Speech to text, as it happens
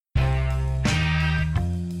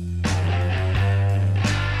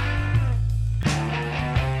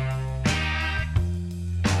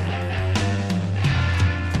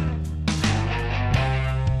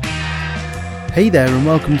Hey there and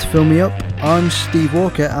welcome to Film Me Up. I'm Steve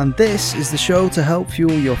Walker and this is the show to help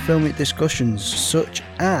fuel your filmic discussions, such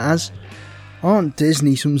as, aren't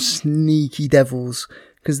Disney some sneaky devils?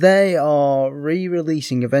 Because they are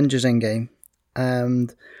re-releasing Avengers Endgame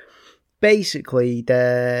and basically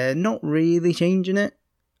they're not really changing it.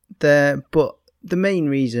 But the main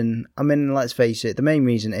reason, let's face it, the main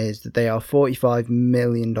reason is that they are $45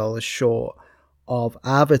 million short of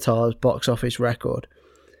Avatar's box office record.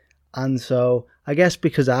 And so, I guess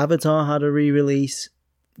because Avatar had a re-release,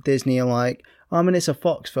 Disney are like, it's a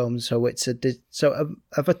Fox film, so Avatar's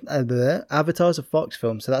a Fox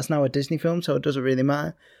film, so that's now a Disney film, so it doesn't really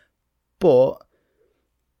matter. But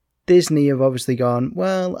Disney have obviously gone,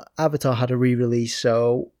 well, Avatar had a re-release,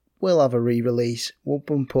 so we'll have a re-release. We'll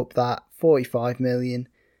bump up that 45 million,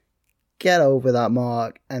 get over that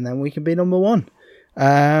mark, and then we can be number one.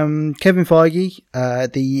 Kevin Feige,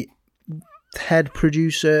 the head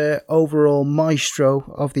producer, overall maestro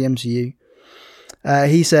of the MCU,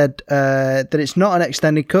 he said that it's not an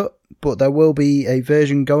extended cut, but there will be a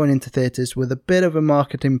version going into theatres with a bit of a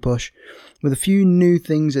marketing push, with a few new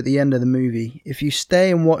things at the end of the movie. If you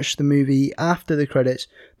stay and watch the movie after the credits,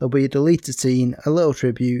 there'll be a deleted scene, a little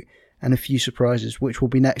tribute, and a few surprises, which will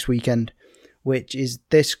be next weekend, which is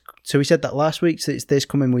this. So he said that last week, so it's this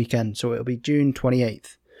coming weekend, so it'll be June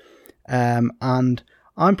 28th. And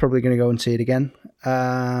I'm probably going to go and see it again,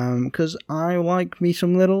 because I like me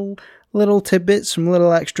some little tidbits, some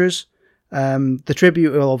little extras. The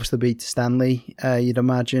tribute will obviously be to Stan Lee, you'd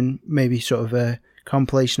imagine, maybe sort of a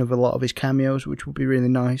compilation of a lot of his cameos, which would be really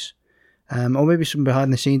nice. Or maybe some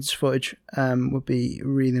behind the scenes footage would be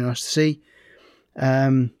really nice to see.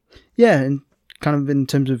 And kind of in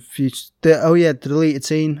terms of the deleted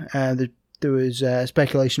scene, there was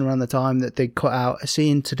speculation around the time that they cut out a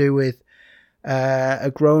scene to do with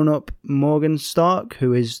a grown-up Morgan Stark,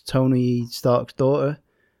 who is Tony Stark's daughter.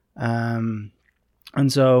 And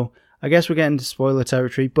so I guess we're getting to spoiler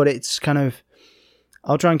territory, but it's kind of,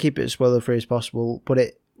 I'll try and keep it as spoiler-free as possible, but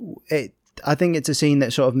I think it's a scene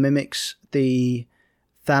that sort of mimics the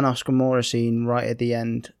Thanos Gamora scene right at the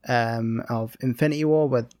end of Infinity War,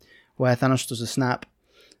 where Thanos does a snap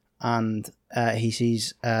and he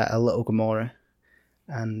sees a little Gamora,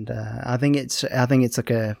 and I think it's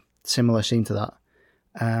like a similar scene to that.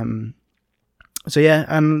 And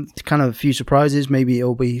kind of a few surprises. Maybe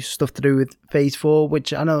it'll be stuff to do with Phase 4,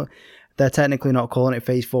 which I know they're technically not calling it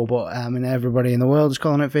Phase 4, but everybody in the world is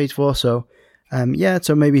calling it Phase 4. So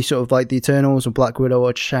so maybe sort of like the Eternals or Black Widow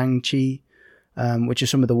or Shang-Chi, which are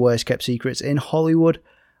some of the worst kept secrets in Hollywood,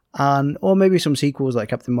 or maybe some sequels like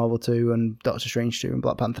Captain Marvel 2 and Doctor Strange 2 and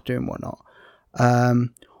Black Panther 2 and whatnot.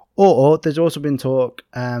 Or there's also been talk,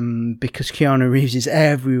 because Keanu Reeves is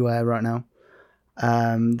everywhere right now,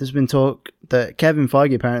 there's been talk that Kevin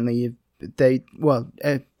Feige apparently,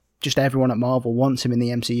 just everyone at Marvel wants him in the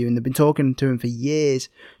MCU, and they've been talking to him for years,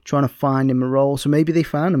 trying to find him a role, so maybe they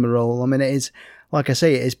found him a role. It is, like I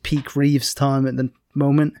say, it is peak Reeves time at the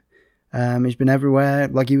moment. He's been everywhere,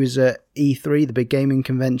 like he was at E3, the big gaming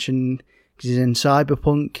convention. He's in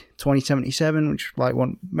Cyberpunk 2077, which is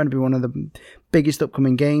meant to be one of the biggest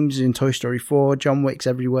upcoming games. He's in Toy Story 4, John Wick's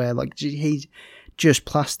everywhere. He's just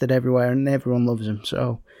plastered everywhere, and everyone loves him.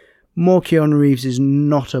 So, more Keanu Reeves is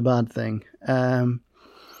not a bad thing.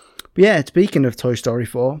 Speaking of Toy Story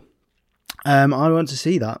 4, I went to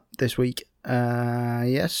see that this week.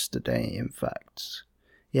 Yesterday, in fact.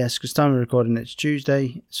 Yes, because time of recording it's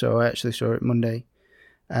Tuesday, so I actually saw it Monday.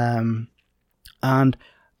 And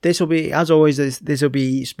this will be, as always, this will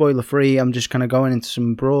be spoiler free. I'm just kind of going into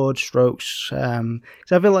some broad strokes,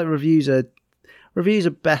 because I feel like reviews are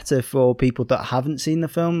better for people that haven't seen the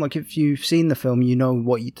film. Like if you've seen the film, you know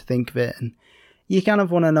what you think of it, and you kind of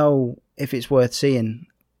want to know if it's worth seeing.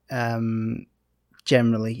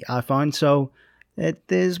 Generally, I find so.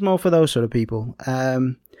 There's more for those sort of people.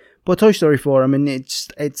 But Toy Story 4, it's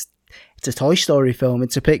a Toy Story film.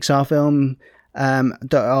 It's a Pixar film.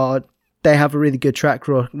 They have a really good track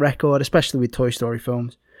record, especially with Toy Story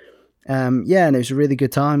films. And it was a really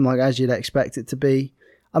good time, like as you'd expect it to be.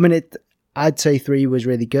 I'd say 3 was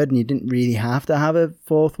really good, and you didn't really have to have a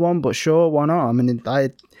 4th one, but sure, why not?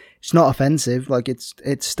 It's not offensive, like it's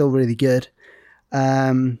still really good.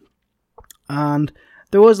 And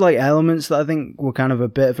there was elements that I think were kind of a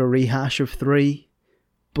bit of a rehash of 3,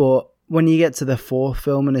 but when you get to the 4th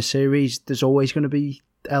film in a series, there's always going to be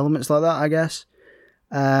elements like that, I guess.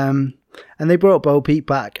 And they brought Bo Peep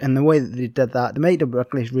back, and the way that they did that, they made her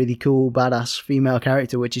this really cool, badass female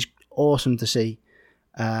character, which is awesome to see.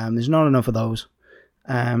 There's not enough of those.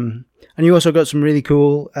 And you also got some really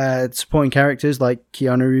cool supporting characters like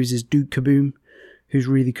Keanu Reeves' Duke Kaboom, who's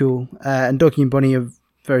really cool, and Ducky and Bunny are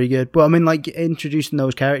very good. But I mean, like, introducing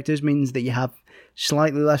those characters means that you have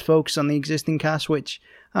slightly less focus on the existing cast, which,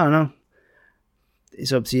 I don't know,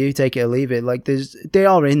 it's up to you, take it or leave it. Like, they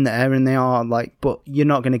are in there, and they are, like, but you're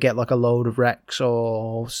not going to get, like, a load of Rex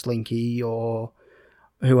or Slinky or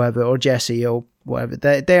whoever, or Jesse or whatever.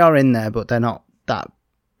 They are in there, but they're not that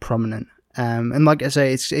prominent. And like I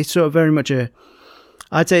say, it's sort of very much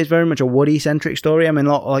I'd say it's very much a Woody-centric story. I mean,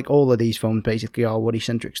 like, all of these films basically are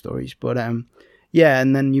Woody-centric stories, but, yeah,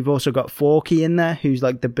 and then you've also got Forky in there, who's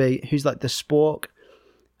like the spork,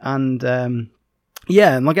 and,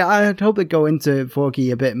 yeah, and like, I hope they go into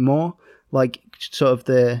Forky a bit more, like, sort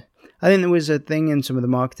of I think there was a thing in some of the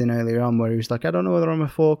marketing earlier on where he was like, I don't know whether I'm a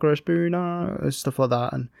fork or a spoon, or stuff like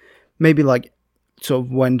that, and maybe, like, sort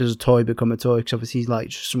of when does a toy become a toy, because obviously he's, like,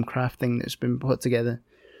 just some craft thing that's been put together,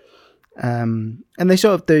 and they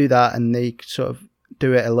sort of do that, and they sort of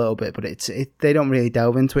do it a little bit, but they don't really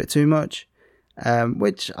delve into it too much,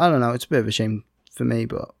 which, I don't know, it's a bit of a shame for me,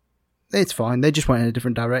 but it's fine, they just went in a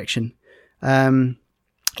different direction.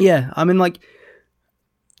 Yeah, I mean, like,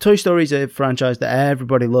 Toy Story is a franchise that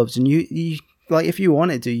everybody loves, and you like, if you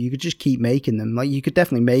wanted to, you could just keep making them. Like, you could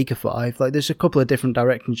definitely make a 5. Like, there's a couple of different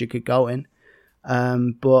directions you could go in,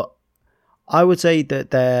 but I would say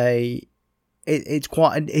that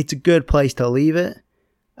it's a good place to leave it,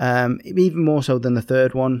 even more so than the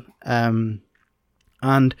third one, and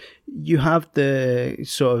you have the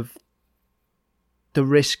sort of the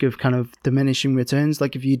risk of kind of diminishing returns.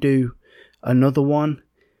 Like, if you do another one,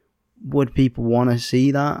 would people want to see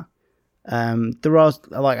that? There are,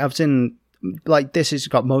 like, I've seen, like, this has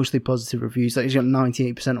got mostly positive reviews, like, it's got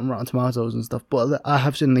 98% on Rotten Tomatoes and stuff, but I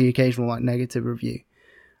have seen the occasional, like, negative review,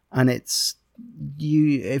 and it's,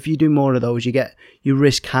 if you do more of those, you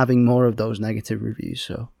risk having more of those negative reviews,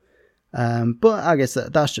 so, but I guess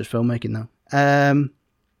that's just filmmaking though.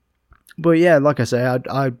 But yeah, like I say,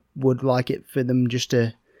 I would like it for them just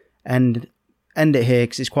to end it here,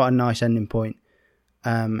 because it's quite a nice ending point,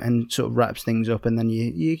 and sort of wraps things up, and then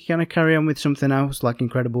you kind of carry on with something else, like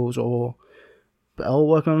Incredibles, or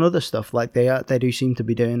work on other stuff, like they do seem to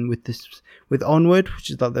be doing with Onward,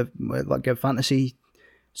 which is like a fantasy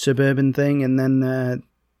suburban thing, and then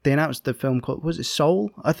they announced the film called, was it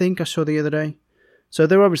Soul, I think I saw the other day. So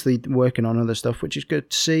they're obviously working on other stuff, which is good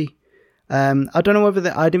to see. I don't know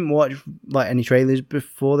whether I didn't watch, like, any trailers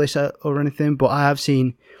before this or anything, but I have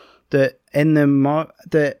seen that in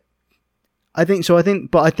the I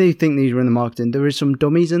do think these were in the marketing. There is some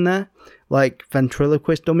dummies in there, like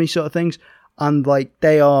ventriloquist dummy sort of things, and, like,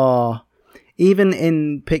 they are, even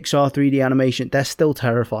in Pixar 3D animation, they're still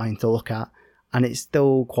terrifying to look at, and it's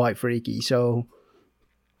still quite freaky. So,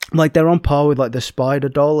 like, they're on par with, like, the Spider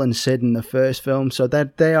Doll and Sid in the first film, so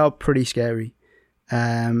they are pretty scary.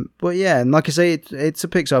 But yeah, and like I say, it's a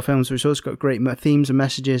Pixar film, so it's also got great themes and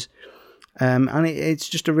messages. And it's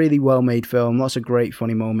just a really well-made film. Lots of great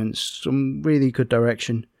funny moments, some really good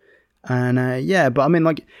direction, and yeah. But I mean,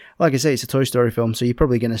 like I say, it's a Toy Story film, so you're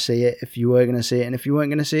probably going to see it if you were going to see it, and if you weren't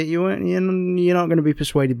going to see it, you're not going to be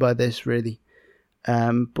persuaded by this, really.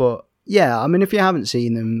 But yeah, I mean, if you haven't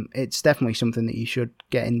seen them, it's definitely something that you should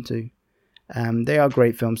get into. They are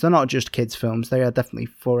great films. They're not just kids' films. They are definitely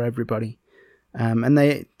for everybody. And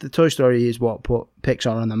the Toy Story is what put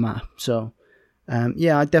Pixar on the map. So.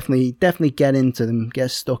 Yeah, I definitely get into them,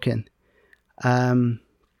 get stuck in. And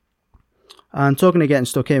talking of getting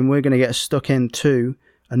stuck in, we're going to get stuck into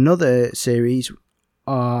another series,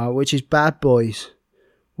 which is Bad Boys,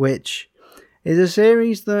 which is a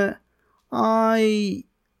series that I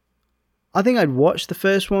think I'd watched the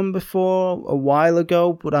first one before a while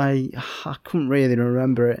ago, but I couldn't really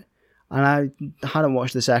remember it, and I hadn't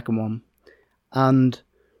watched the second one, and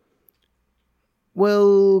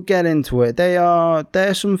we'll get into it.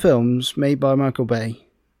 They're some films made by Michael Bay,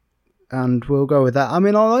 and we'll go with that. I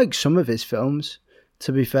mean, I like some of his films,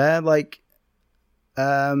 to be fair. Like,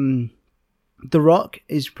 The Rock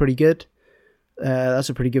is pretty good. That's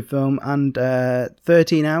a pretty good film, and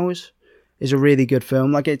 13 Hours is a really good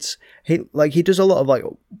film. Like, he does a lot of, like,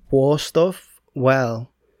 war stuff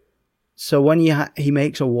well. So when he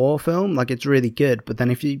makes a war film, like, it's really good. But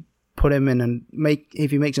then if you put him in and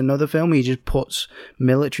if he makes another film, he just puts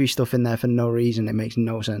military stuff in there for no reason. It makes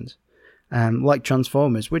no sense. Like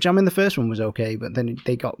Transformers, which, I mean, the first one was okay, but then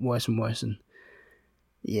they got worse and worse, and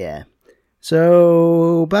yeah.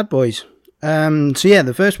 So Bad Boys. So yeah,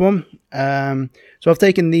 the first one. So I've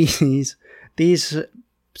taken these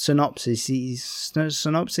synopses.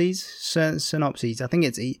 Synopses. I think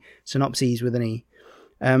it's synopses with an E.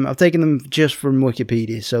 I've taken them just from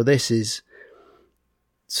Wikipedia. So this is.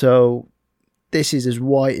 So this is as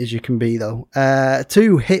white as you can be, though.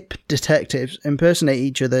 Two hip detectives impersonate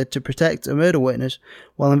each other to protect a murder witness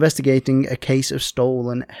while investigating a case of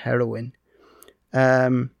stolen heroin. Now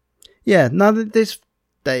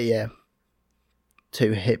that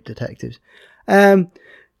two hip detectives.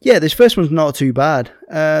 This first one's not too bad.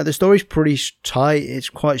 The story's pretty tight. It's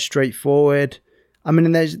quite straightforward. I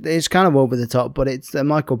mean, it's kind of over the top, but it's a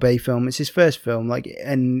Michael Bay film. It's his first film,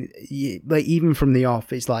 even from the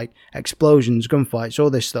off, it's like explosions, gunfights,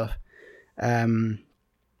 all this stuff, and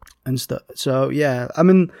stuff. So yeah, I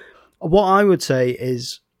mean, what I would say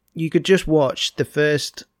is you could just watch the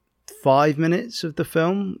first 5 minutes of the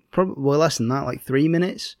film, probably less than that, like 3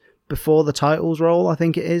 minutes before the titles roll. I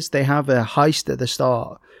think it is. They have a heist at the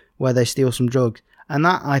start where they steal some drugs, and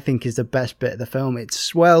that I think is the best bit of the film.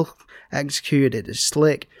 It's well executed, it's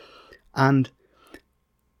slick, and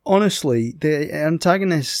honestly, the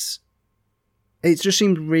antagonists, it just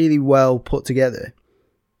seems really well put together,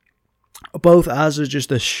 both as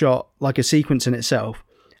just a shot, like a sequence in itself,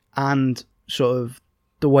 and sort of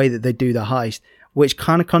the way that they do the heist, which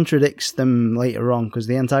kind of contradicts them later on, because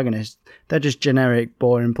the antagonists, they're just generic,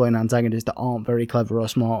 boring, plain antagonists that aren't very clever or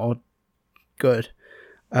smart or good.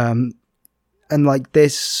 And like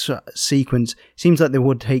this sequence seems like they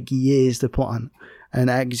would take years to plan and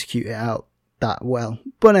execute it out that well.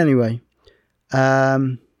 But anyway,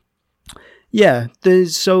 the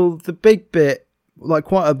big bit, like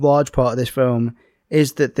quite a large part of this film,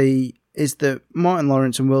 is that Martin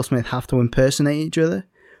Lawrence and Will Smith have to impersonate each other,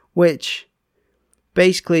 which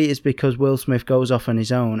basically is because Will Smith goes off on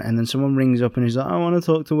his own, and then someone rings up and he's like, I want to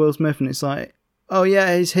talk to Will Smith, and it's like, oh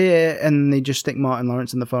yeah, he's here, and they just stick Martin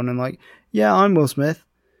Lawrence on the phone and like, yeah, I'm Will Smith.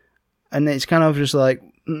 And it's kind of just like,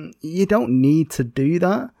 you don't need to do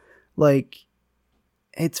that. Like,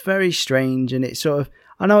 it's very strange, and it's sort of,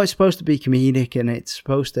 I know it's supposed to be comedic, and it's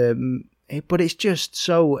supposed to, but it's just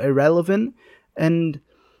so irrelevant. And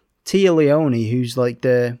Tia Leone, who's like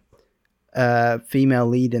the female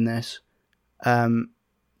lead in this,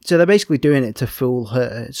 so they're basically doing it to fool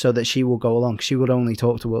her so that she will go along. She would only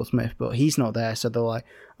talk to Will Smith, but he's not there, so they're like,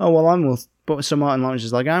 oh, well, I'm Will. But so Martin Lawrence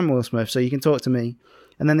is like, I'm Will Smith, so you can talk to me.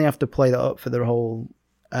 And then they have to play that up for the whole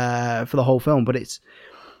film. But it's,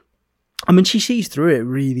 I mean, she sees through it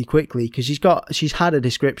really quickly, because she's had a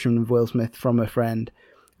description of Will Smith from her friend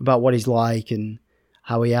about what he's like and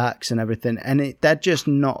how he acts and everything, and they're just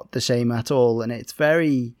not the same at all. And it's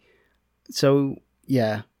very, so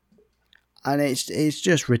yeah. And it's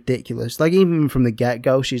just ridiculous. Like, even from the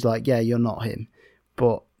get-go, she's like, yeah, you're not him.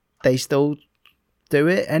 But they still do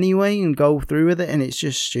it anyway and go through with it, and it's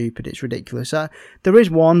just stupid. It's ridiculous. There is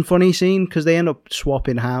one funny scene, because they end up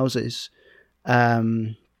swapping houses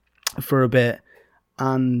for a bit,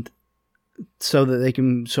 and so that they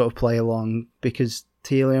can sort of play along, because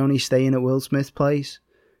Tia Leone's staying at Will Smith's place,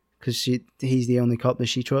 because he's the only cop that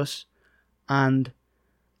she trusts. And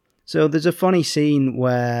so there's a funny scene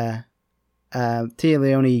where Tia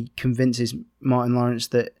Leone convinces Martin Lawrence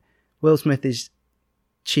that Will Smith is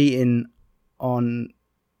cheating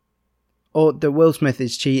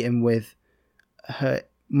with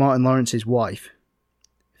Martin Lawrence's wife,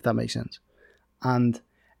 if that makes sense. And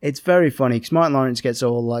it's very funny, because Martin Lawrence gets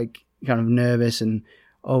all like kind of nervous and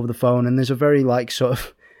over the phone, and there's a very like sort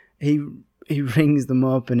of, he rings them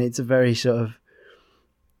up, and it's a very sort of,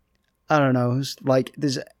 I don't know, it's like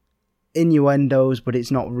there's innuendos, but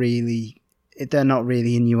it's not really, they're not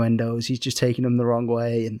really innuendos. He's just taking them the wrong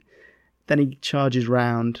way, and then he charges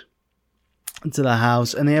round to the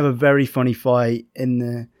house, and they have a very funny fight in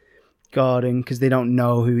the garden, because they don't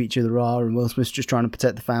know who each other are, and Will Smith's just trying to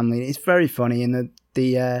protect the family. And it's very funny, and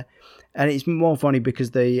and it's more funny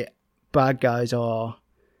because the bad guys are,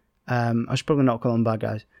 I should probably not call them bad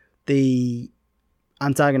guys. The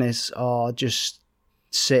antagonists are just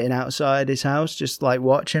sitting outside his house, just like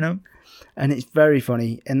watching him. And it's very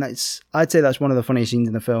funny, and I'd say that's one of the funniest scenes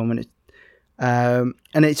in the film, and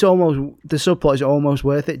it's almost, the subplot is almost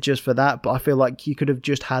worth it just for that. But I feel like you could have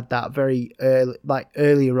just had that very early, like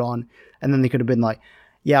earlier on, and then they could have been like,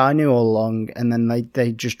 yeah, I knew all along, and then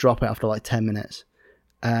they just drop it after like 10 minutes.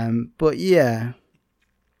 But yeah,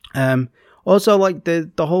 also like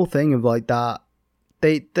the whole thing of like that,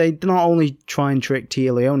 they not only try and trick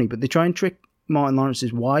Tia Leone, but they try and trick Martin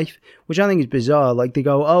Lawrence's wife, which I think is bizarre. Like, they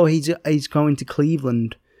go, oh, he's going to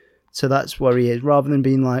Cleveland, so that's where he is, rather than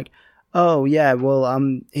being like, oh yeah, well,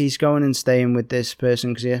 he's going and staying with this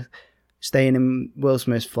person, because he's staying in Will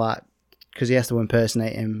Smith's flat because he has to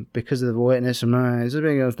impersonate him because of the witness, and it's a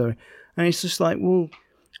big old story. And it's just like, well,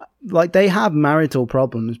 like, they have marital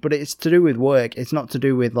problems, but it's to do with work. It's not to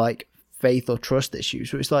do with like faith or trust issues.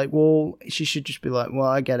 So it's like, well, she should just be like, well,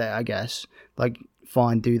 I get it, I guess. Like,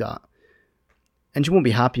 fine, do that. And she won't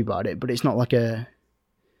be happy about it, but it's not like I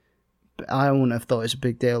wouldn't have thought it's a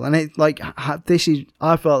big deal. And it, like, I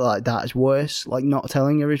felt like that is worse. Like, not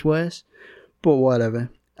telling her is worse. But whatever.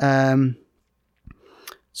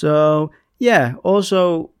 So, yeah,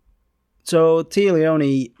 also, so Tia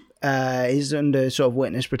Leone is under sort of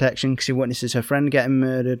witness protection because she witnesses her friend getting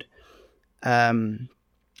murdered. And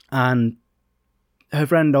her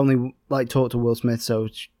friend only, like, talked to Will Smith, so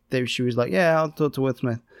she was like, yeah, I'll talk to Will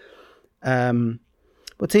Smith.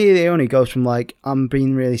 But Tia Leone goes from, like, I'm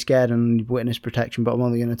being really scared and witness protection, but I'm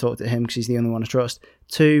only going to talk to him because he's the only one I trust,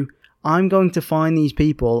 to I'm going to find these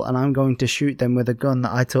people and I'm going to shoot them with a gun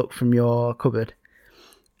that I took from your cupboard.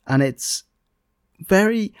 And it's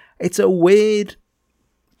a weird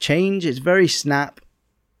change. It's very snap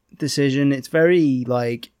decision. It's very,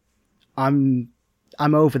 like, I'm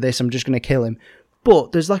over this, I'm just going to kill him.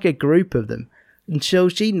 But there's, like, a group of them. And so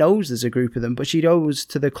she knows there's a group of them, but she goes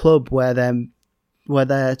to the club where they're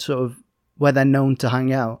known to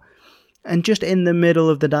hang out. And just in the middle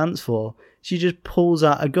of the dance floor, she just pulls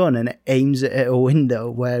out a gun and aims it at a window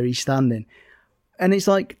where he's standing. And it's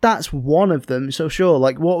like, that's one of them. So sure,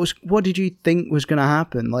 like, what did you think was going to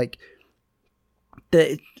happen? Like,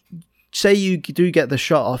 say you do get the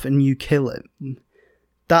shot off and you kill it.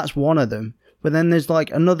 That's one of them. But then there's,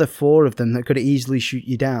 like, another 4 of them that could easily shoot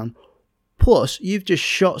you down. Plus, you've just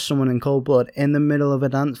shot someone in cold blood in the middle of a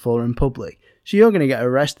dance floor in public. So you're going to get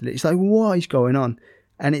arrested. It's like, what is going on?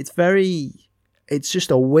 And it's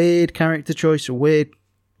just a weird character choice,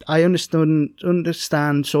 I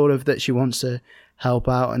understand sort of that she wants to help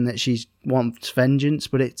out and that she wants vengeance,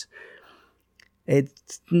 but it's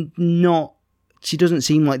not, she doesn't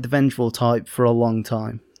seem like the vengeful type for a long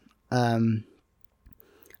time. And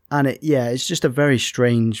it's just a very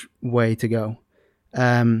strange way to go.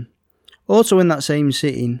 Also in that same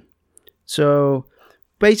scene, so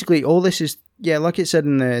basically all this is, yeah, like it said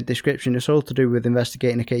in the description, it's all to do with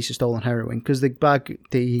investigating a case of stolen heroin, because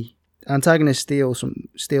the antagonist steal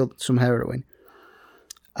some heroin,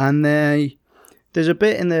 and there's a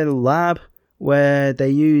bit in the lab where they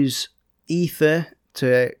use ether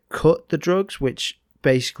to cut the drugs, which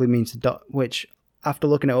basically means which after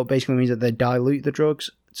looking it up basically means that they dilute the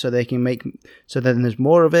drugs so they can so then there's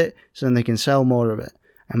more of it, so then they can sell more of it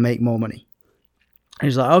and make more money. And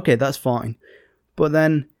he's like, okay, that's fine, but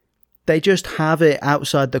then they just have it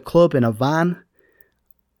outside the club in a van.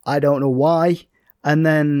 I don't know why. And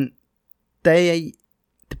then the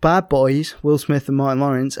bad boys, Will Smith and Martin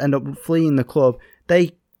Lawrence, end up fleeing the club.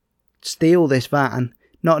 They steal this van,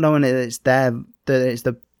 not knowing that it's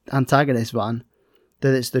the antagonist van,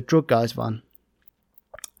 that it's the drug guy's van.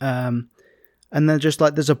 And they're just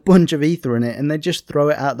like, there's a bunch of ether in it, and they just throw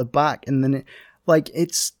it out the back. And then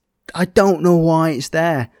I don't know why it's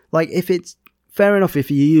there. Like, if it's fair enough, if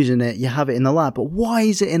you're using it, you have it in the lab, but why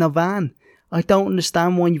is it in a van? I don't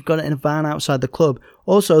understand why you've got it in a van outside the club.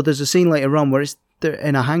 Also, there's a scene later on where it's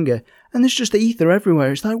in a hangar, and there's just ether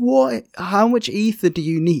everywhere. It's like, what? How much ether do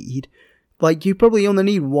you need? Like, you probably only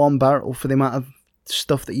need 1 barrel for the amount of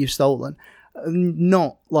stuff that you've stolen,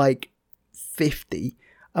 not like 50.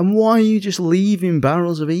 And why are you just leaving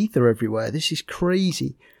barrels of ether everywhere? This is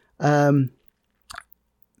crazy.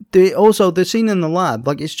 The scene in the lab,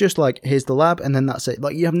 like, it's just like, here's the lab, and then that's it.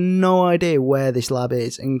 Like, you have no idea where this lab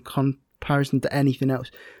is in comparison to anything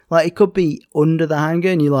else. Like, it could be under the hangar,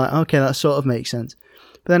 and you're like, okay, that sort of makes sense.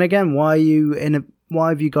 But then again, why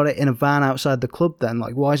have you got it in a van outside the club then?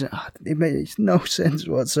 Like, why is it? It makes no sense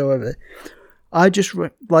whatsoever. I just,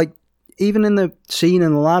 like, even in the scene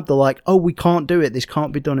in the lab, they're like, oh, we can't do it. This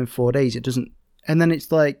can't be done in 4 days. It doesn't. And then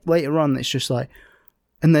it's like, later on, it's just like,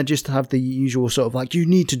 and they just have the usual sort of like, you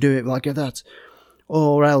need to do it like that,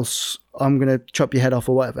 or else I'm going to chop your head off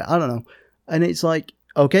or whatever. I don't know. And it's like,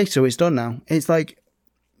 okay, so it's done now. It's like,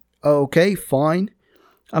 okay, fine.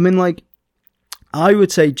 I mean, like, I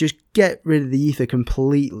would say just get rid of the ether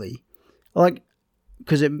completely. Like,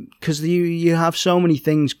 because you have so many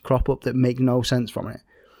things crop up that make no sense from it.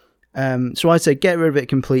 So I'd say get rid of it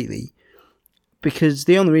completely. Because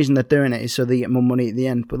the only reason they're doing it is so they get more money at the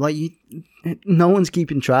end. But, like, no one's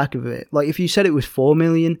keeping track of it. Like, if you said it was 4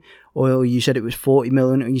 million, or you said it was 40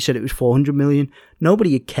 million, or you said it was 400 million,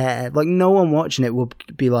 nobody would care. Like, no one watching it would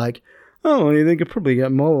be like, oh, they could probably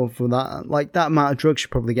get more for that. Like, that amount of drugs should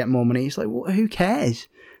probably get more money. It's like, well, who cares?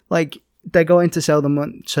 Like, they're going to sell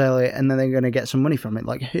it, and then they're going to get some money from it.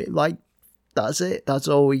 Like, that's it. That's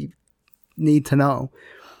all we need to know.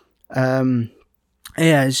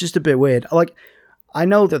 Yeah, it's just a bit weird. Like, I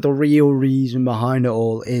know that the real reason behind it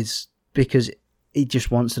all is because he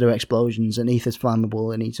just wants to do explosions, and ether's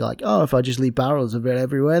flammable, and he's like, oh, if I just leave barrels of it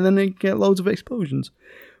everywhere, then they get loads of explosions.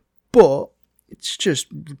 But it's just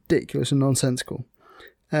ridiculous and nonsensical.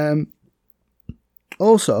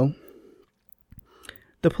 Also,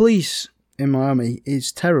 the police in Miami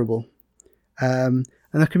is terrible. And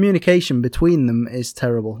the communication between them is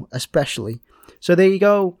terrible, especially. So there you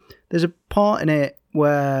go. There's a part in it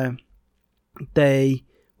where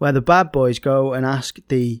the bad boys go and ask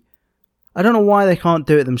I don't know why they can't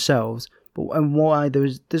do it themselves, and why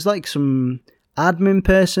there's like some admin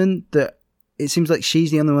person that it seems like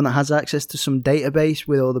she's the only one that has access to some database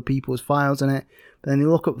with all the people's files in it. But then they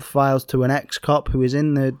look up the files to an ex-cop who is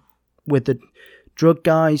with the drug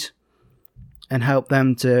guys and help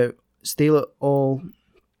them to steal it all.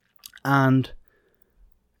 And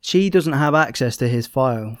she doesn't have access to his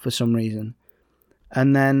file for some reason.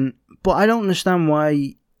 But I don't understand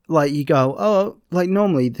why, like, you go, oh, like,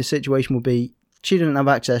 normally the situation would be she doesn't have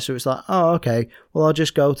access, so it's like, oh, okay, well, I'll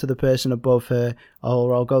just go to the person above her,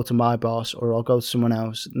 or I'll go to my boss, or I'll go to someone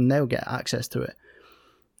else, and they'll get access to it.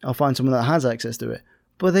 I'll find someone that has access to it.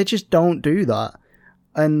 But they just don't do that.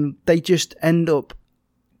 And they just end up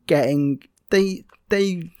getting, I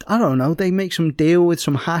don't know, they make some deal with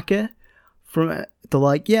some hacker from it. They're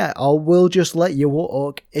like, yeah, we'll just let you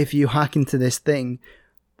walk if you hack into this thing.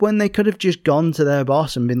 When they could have just gone to their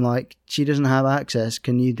boss and been like, she doesn't have access,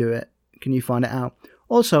 can you do it? Can you find it out?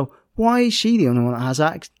 Also, why is she the only one that has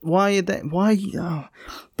access? You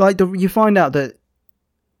find out that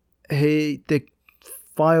the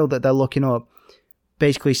file that they're looking up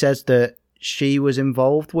basically says that she was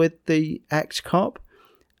involved with the ex-cop.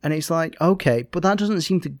 And it's like, okay, but that doesn't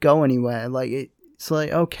seem to go anywhere. Like, it's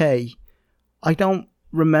like, okay, I don't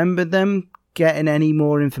remember them getting any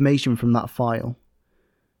more information from that file.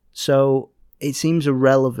 So it seems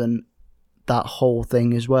irrelevant, that whole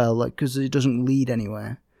thing as well, like, because it doesn't lead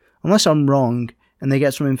anywhere. Unless I'm wrong and they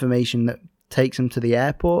get some information that takes them to the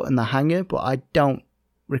airport and the hangar, but I don't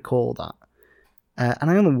recall that.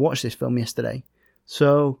 And I only watched this film yesterday.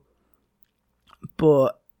 So,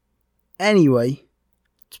 but anyway,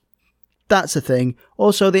 that's a thing.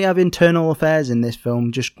 Also, they have internal affairs in this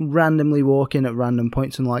film, just randomly walk in at random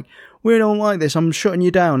points and like, we don't like this, I'm shutting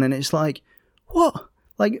you down. And it's like, what?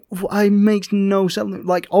 Like, it makes no sense.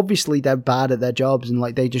 Like, obviously they're bad at their jobs and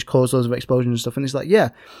like they just cause loads of explosions and stuff. And it's like, yeah,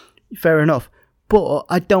 fair enough. But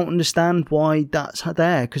I don't understand why that's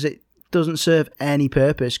there, because it doesn't serve any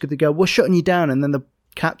purpose. Could they go, we're shutting you down, and then the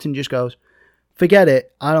captain just goes, forget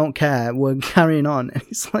it, I don't care, we're carrying on. And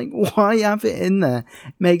it's like, why have it in there?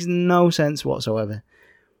 It makes no sense whatsoever.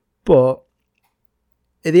 But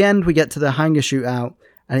at the end, we get to the hangar shootout,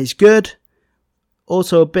 and it's good.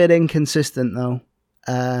 Also a bit inconsistent, though.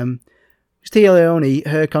 Tia Leone,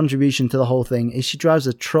 her contribution to the whole thing is she drives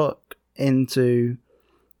a truck into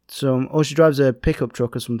she drives a pickup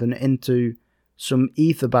truck or something into some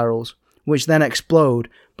ether barrels, which then explode.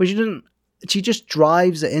 But she just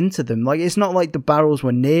drives it into them. Like, it's not like the barrels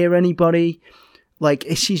were near anybody. Like,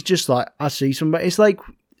 she's just like, I see somebody. It's like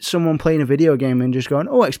someone playing a video game and just going,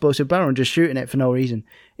 oh, explosive barrel, and just shooting it for no reason.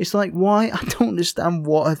 It's like, why? I don't understand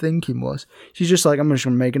what her thinking was. She's just like, I'm just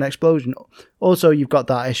going to make an explosion. Also, you've got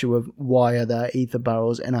that issue of why are there ether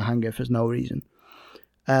barrels in a hangar for no reason.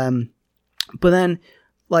 But then,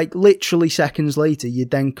 like, literally seconds later, you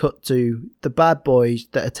then cut to the bad boys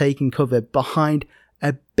that are taking cover behind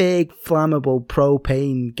a big flammable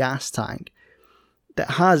propane gas tank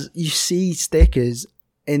that has, you see stickers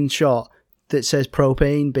in shot that says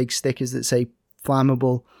propane, big stickers that say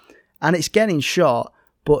flammable, and it's getting shot,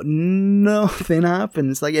 but nothing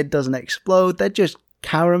happens. Like, it doesn't explode. They're just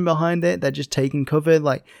cowering behind it. They're just taking cover,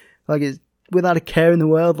 like it's without a care in the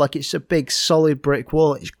world. Like, it's a big solid brick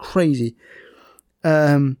wall. It's crazy.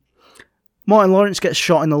 Martin Lawrence gets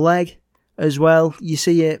shot in the leg as well. You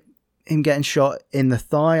see him getting shot in the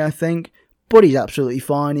thigh, I think, but he's absolutely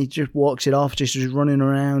fine. He just walks it off, just running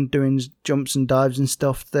around doing jumps and dives and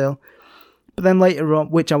stuff still. But then later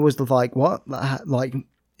on, which I was like, what? Like,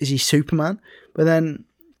 is he Superman? But then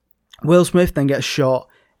Will Smith then gets shot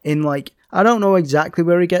in, like, I don't know exactly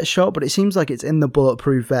where he gets shot, but it seems like it's in the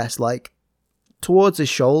bulletproof vest, like towards his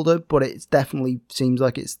shoulder, but it definitely seems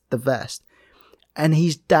like it's the vest. And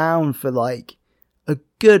he's down for like a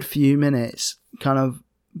good few minutes, kind of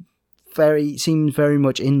seems very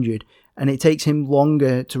much injured. And it takes him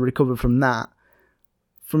longer to recover from that,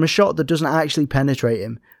 from a shot that doesn't actually penetrate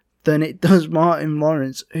him, than it does Martin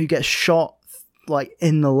Lawrence, who gets shot like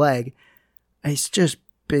in the leg. It's just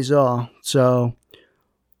bizarre. So,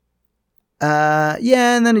 yeah,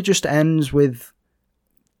 and then it just ends with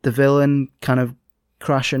the villain kind of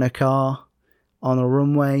crashing a car on a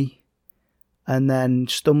runway. and then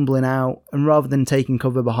stumbling out, and rather than taking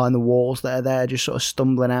cover behind the walls that are there, just sort of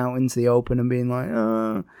stumbling out into the open and being like,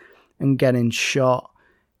 and getting shot.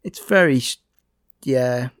 It's very,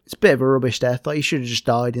 yeah, it's a bit of a rubbish death. Like, he should have just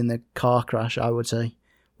died in the car crash, I would say.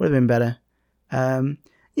 Would have been better.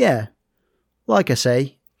 Yeah, like I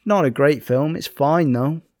say, not a great film. It's fine,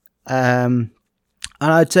 though. And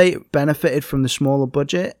I'd say it benefited from the smaller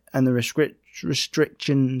budget and the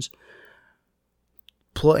restrictions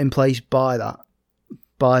put in place by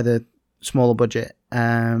the smaller budget.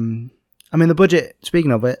 I mean, the budget,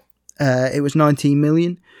 speaking of it, it was $19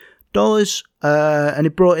 million, and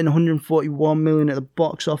it brought in $141 million at the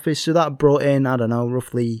box office, so that brought in, I don't know,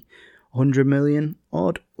 roughly $100 million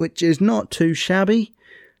odd, which is not too shabby.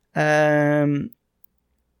 Yeah,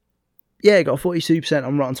 it got 42%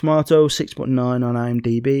 on Rotten Tomatoes, 6.9 on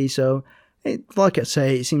IMDb, so like I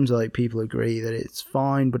say, it seems like people agree that it's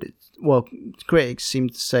fine, but critics seem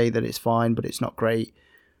to say that it's fine, but it's not great.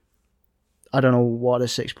 I don't know what a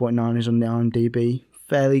 6.9 is on the IMDb.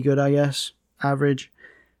 Fairly good, I guess. Average.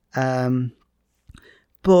 But,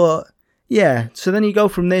 yeah, so then you go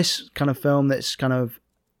from this kind of film that's kind of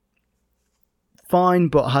fine,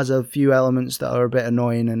 but has a few elements that are a bit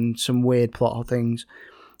annoying and some weird plot things,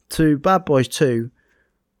 to Bad Boys 2,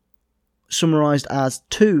 summarised as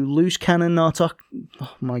two loose cannon narcotics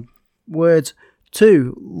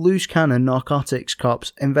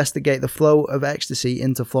cops investigate the flow of ecstasy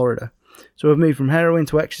into Florida. So we've moved from heroin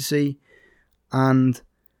to ecstasy, and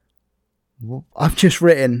I've just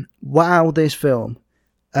written, wow, this film.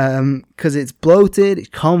 Because it's bloated, it's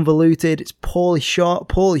convoluted, it's poorly shot,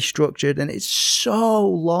 poorly structured, and it's so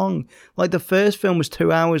long. Like, the first film was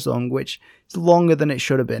 2 hours long, which is longer than it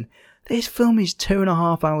should have been. This film is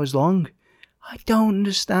 2.5 hours long. I don't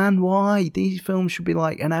understand why. These films should be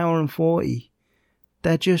like 1 hour and 40.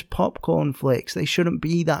 They're just popcorn flicks. They shouldn't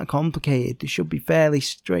be that complicated. They should be fairly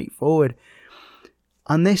straightforward.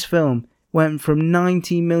 And this film went from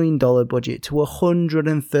 $90 million budget to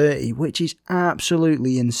 $130, which is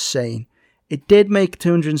absolutely insane. It did make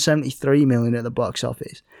 $273 million at the box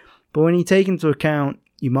office, but when you take into account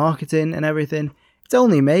your marketing and everything, it's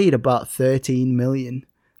only made about $13 million.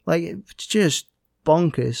 Like, it's just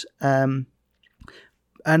bonkers.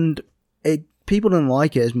 And people didn't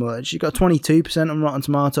like it as much. You got 22% on Rotten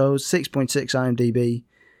Tomatoes, 6.6 IMDb,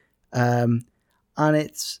 and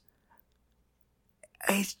it's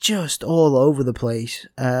just all over the place.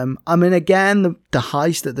 I mean, again, the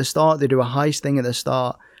heist at the start, they do a heist thing at the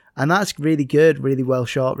start, and that's really good, really well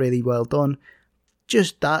shot, really well done.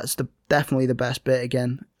 Just, that's definitely the best bit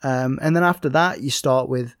again. And then after that, you start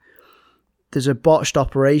with, there's a botched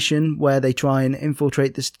operation where they try and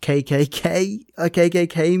infiltrate this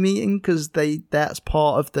KKK meeting, because that's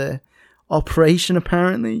part of the operation,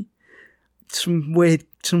 apparently. Some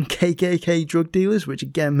KKK drug dealers, which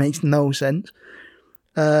again makes no sense.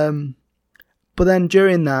 But then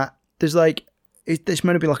during that, there's like, it's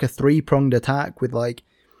meant to be like a 3-pronged attack with, like,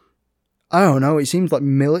 I don't know, it seems like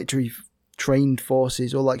military trained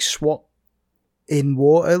forces, or like SWAT in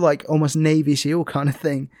water, like almost Navy SEAL kind of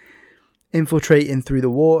thing, infiltrating through the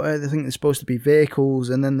water. They think they're supposed to be vehicles,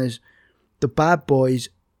 and then there's the bad boys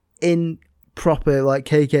in proper like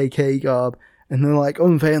KKK garb, and they're like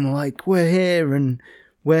unveiling, like, we're here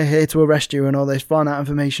to arrest you and all this, find out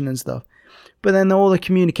information and stuff. But then all the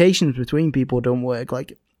communications between people don't work,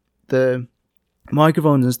 like the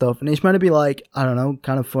microphones and stuff. And it's meant to be like, I don't know,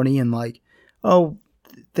 kind of funny and like, oh,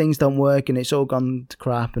 things don't work and it's all gone to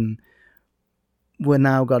crap and and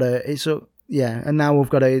now we've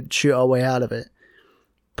got to shoot our way out of it.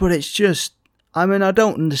 But it's just, I mean, I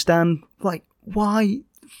don't understand, like, why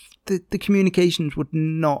the communications would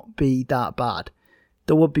not be that bad.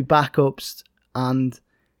 There would be backups, and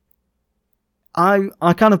I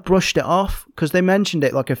kind of brushed it off because they mentioned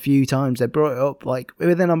it like a few times. They brought it up like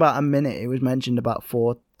within about a minute. It was mentioned about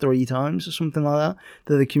 3 times or something like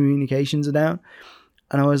that the communications are down.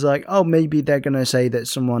 And I was like, oh, maybe they're going to say that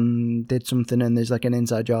someone did something and there's like an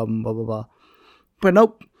inside job and blah, blah, blah. But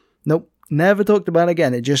nope, never talked about it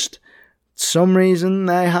again. It just, some reason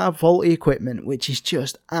they have faulty equipment, which is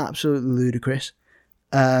just absolutely ludicrous.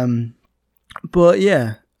 But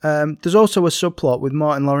yeah, there's also a subplot with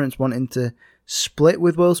Martin Lawrence wanting to split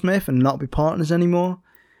with Will Smith and not be partners anymore,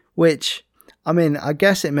 which, I mean, I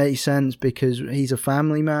guess it makes sense because he's a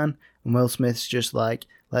family man and Will Smith's just like,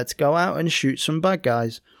 let's go out and shoot some bad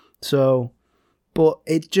guys. So, but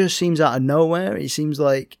it just seems out of nowhere. It seems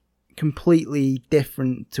like completely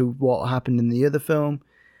different to what happened in the other film.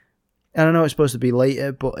 And I know it's supposed to be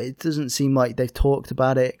later, but it doesn't seem like they've talked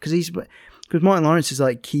about it because Martin Lawrence is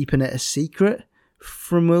like keeping it a secret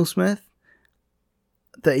from Will Smith.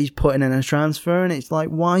 that he's putting in a transfer, and it's like,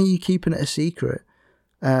 why are you keeping it a secret?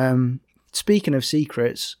 Speaking of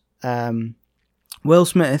secrets, Will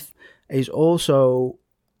Smith is also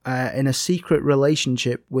in a secret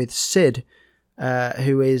relationship with Sid,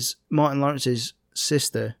 who is Martin Lawrence's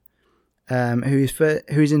sister, who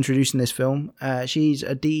is introduced in this film. She's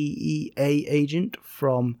a DEA agent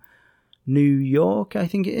from New York, I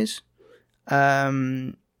think it is,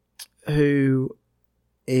 who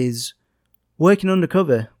is working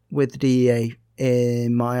undercover with the DEA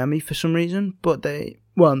in Miami for some reason, for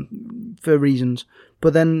reasons.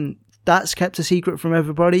 But then that's kept a secret from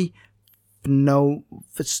everybody. I don't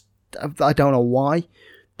know why.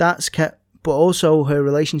 That's kept, but also her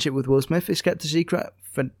relationship with Will Smith is kept a secret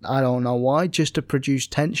for I don't know why, just to produce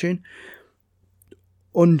tension,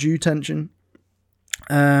 undue tension.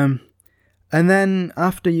 And then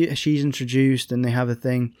after she's introduced and they have a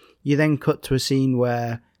thing, you then cut to a scene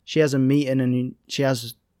where she has a meeting and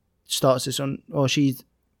she's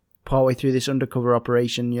partway through this undercover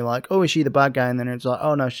operation. You're like, oh, is she the bad guy? And then it's like,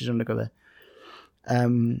 oh no, she's undercover.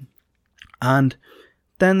 And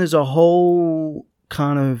then there's a whole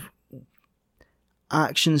kind of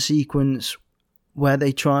action sequence where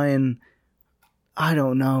they try and, I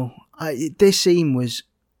don't know. This scene was,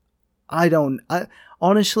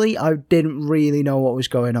 honestly, I didn't really know what was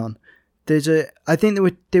going on. I think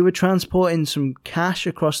they were transporting some cash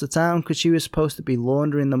across the town because she was supposed to be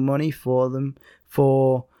laundering the money for them,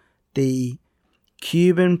 for the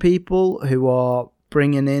Cuban people who are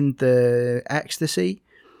bringing in the ecstasy,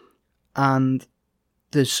 and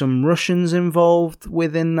there's some Russians involved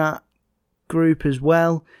within that group as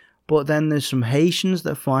well. But then there's some Haitians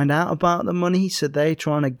that find out about the money, so they're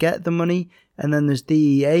trying to get the money, and then there's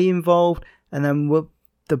DEA involved, and then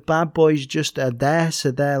the bad boys just are there,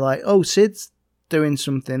 so they're like, oh, Sid's doing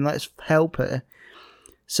something, let's help her.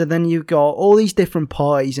 So then you've got all these different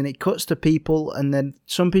parties, and it cuts to people, and then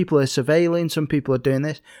some people are surveilling, some people are doing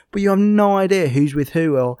this, but you have no idea who's with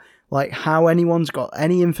who, or like how anyone's got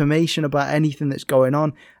any information about anything that's going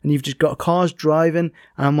on, and you've just got cars driving,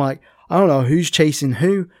 and I'm like, I don't know who's chasing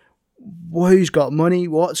who's got money,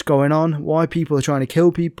 what's going on, why people are trying to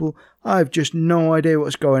kill people. I have just no idea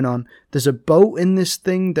what's going on. There's a boat in this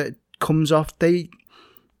thing that comes off.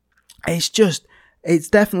 It's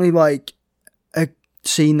definitely like a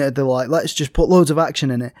scene that they're like, let's just put loads of action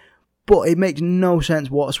in it. But it makes no sense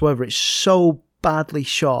whatsoever. It's so badly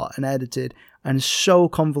shot and edited and so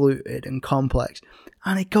convoluted and complex.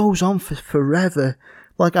 And it goes on for forever.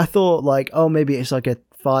 Like, I thought, like, oh, maybe it's like a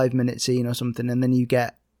 5-minute scene or something, and then you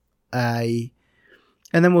get and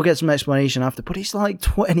then we'll get some explanation after, but it's like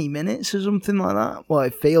 20 minutes or something like that. Well,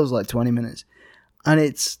 it feels like 20 minutes, and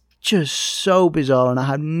it's just so bizarre, and I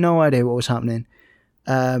had no idea what was happening.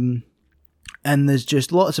 And there's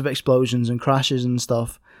just lots of explosions and crashes and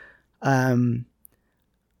stuff, and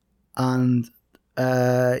then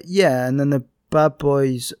the bad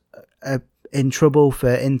boys are in trouble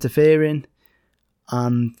for interfering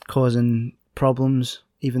and causing problems.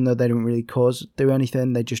 Even though they didn't really do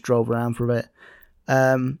anything, they just drove around for a bit.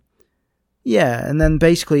 And then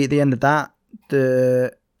basically at the end of that,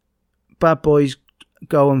 the bad boys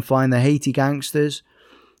go and find the Haiti gangsters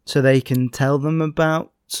so they can tell them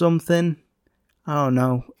about something. I don't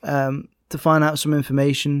know. To find out some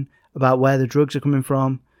information about where the drugs are coming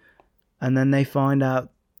from. And then they find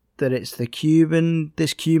out that it's this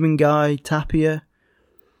Cuban guy, Tapia.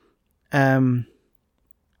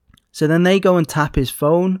 So then they go and tap his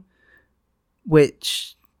phone,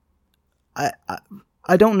 which I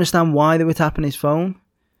don't understand why they were tapping his phone.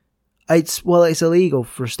 It's illegal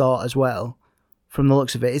for a start as well, from the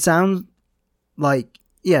looks of it. It sounds like,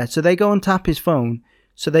 so they go and tap his phone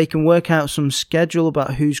so they can work out some schedule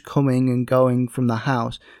about who's coming and going from the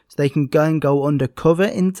house. So they can go undercover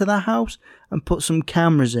into the house and put some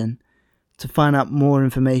cameras in to find out more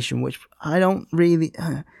information, which I don't really...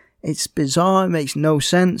 It's bizarre, it makes no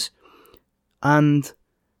sense. And,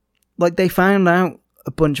 like, they found out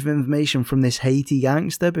a bunch of information from this Haiti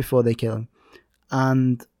gangster before they kill him.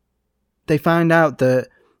 And they find out that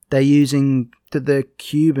the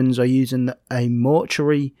Cubans are using a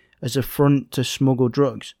mortuary as a front to smuggle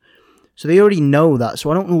drugs. So they already know that.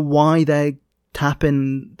 So I don't know why they're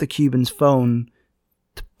tapping the Cubans' phone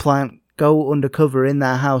to go undercover in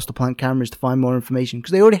their house to plant cameras to find more information.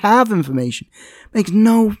 Because they already have information. Makes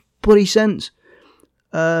no bloody sense.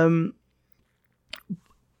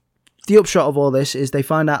 The upshot of all this is they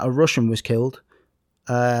find out a Russian was killed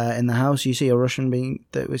in the house. You see a Russian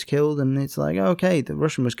that was killed, and it's like, okay, the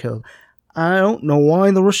Russian was killed. I don't know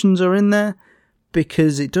why the Russians are in there,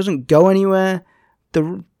 because it doesn't go anywhere.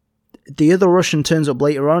 The other Russian turns up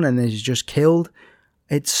later on and is just killed.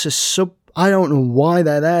 It's a sub. I don't know why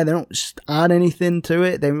they're there. They don't add anything to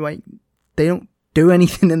it. They don't do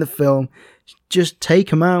anything in the film. Just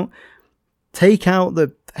take them out. Take out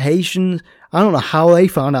the Haitians. I don't know how they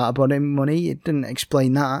found out about him money. It didn't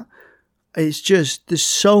explain that. It's just, there's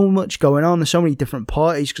so much going on. There's so many different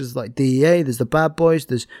parties because like DEA, there's the bad boys,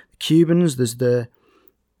 there's the Cubans, there's the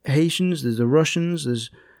Haitians, there's the Russians, there's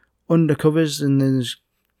undercovers, and there's...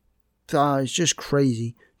 it's just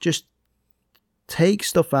crazy. Just take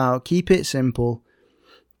stuff out. Keep it simple.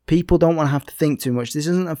 People don't want to have to think too much. This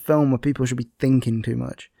isn't a film where people should be thinking too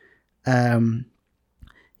much. So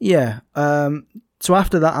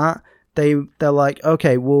after that, they're like,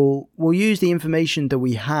 okay, we'll use the information that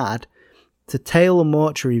we had to tail a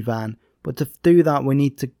mortuary van, but to do that we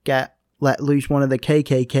need to let loose one of the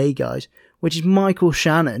KKK guys, which is Michael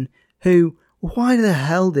Shannon, who, why the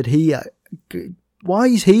hell did he, why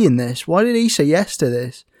is he in this? Why did he say yes to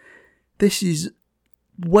this? This is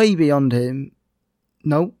way beyond him.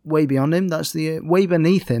 No, way beyond him. That's way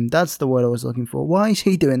beneath him. That's the word I was looking for. Why is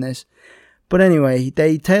he doing this? But anyway,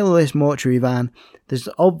 they tail this mortuary van. There's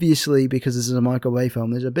obviously, because this is a Michael Bay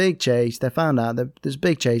film, there's a big chase. They found out that there's a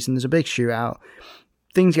big chase and there's a big shootout.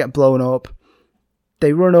 Things get blown up.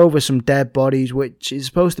 They run over some dead bodies, which is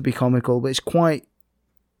supposed to be comical, but it's quite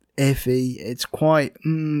iffy. It's quite,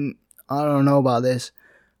 I don't know about this.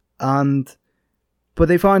 But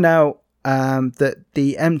they find out that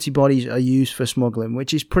the empty bodies are used for smuggling,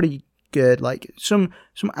 which is pretty good. Like some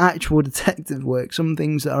actual detective work, some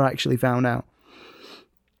things that are actually found out.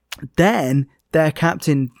 Then their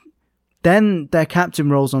captain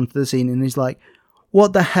rolls onto the scene and he's like,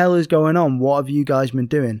 what the hell is going on? What have you guys been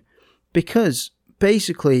doing? Because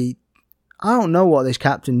basically, I don't know what this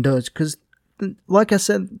captain does, because like I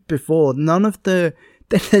said before, there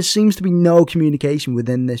seems to be no communication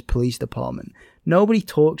within this police department. Nobody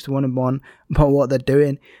talks to one about what they're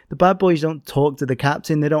doing. The bad boys don't talk to the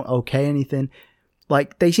captain. They don't okay anything.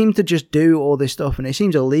 Like, they seem to just do all this stuff and it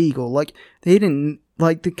seems illegal. Like,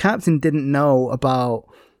 the captain didn't know about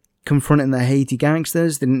confronting the Haiti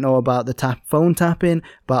gangsters, didn't know about the phone tapping,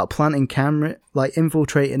 about planting camera, like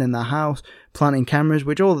infiltrating in the house, planting cameras,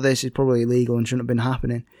 which all of this is probably illegal and shouldn't have been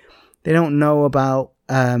happening. They don't know about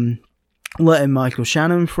letting Michael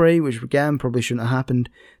Shannon free, which again probably shouldn't have happened.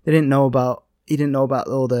 He didn't know about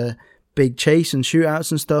all the big chase and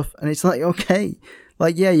shootouts and stuff. And it's like, okay,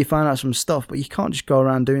 like, yeah, you find out some stuff, but you can't just go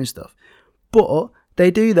around doing stuff. But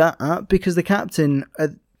they do that because the captain,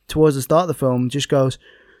 towards the start of the film, just goes,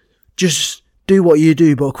 just do what you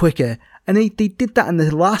do, but quicker. And they did that in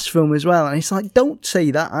the last film as well. And it's like, don't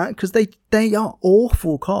say that, because they are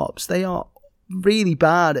awful cops. They are really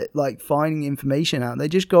bad at like finding information out. They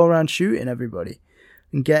just go around shooting everybody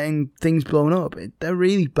and getting things blown up. They're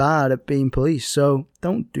really bad at being police. So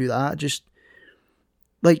don't do that. Just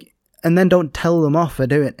like, and then don't tell them off for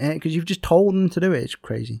doing it, because you've just told them to do it. It's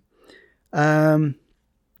crazy. Yeah.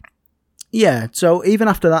 So even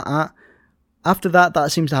after that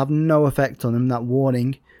seems to have no effect on them, that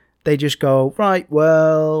warning. They just go, right,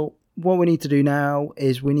 well, what we need to do now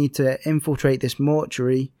is we need to infiltrate this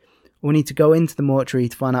mortuary. We need to go into the mortuary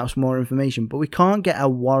to find out some more information. But we can't get a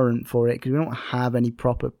warrant for it because we don't have any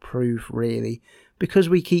proper proof, really. Because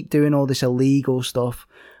we keep doing all this illegal stuff.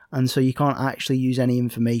 And so you can't actually use any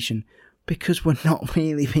information. Because we're not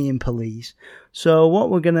really being police. So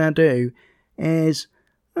what we're going to do is...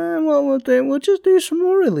 we'll just do some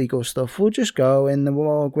more illegal stuff. We'll just go in the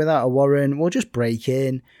morgue without a warrant. We'll just break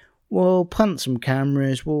in. We'll plant some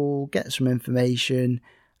cameras. We'll get some information.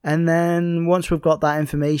 And then once we've got that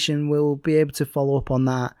information, we'll be able to follow up on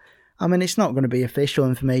that. I mean, it's not going to be official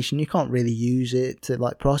information. You can't really use it to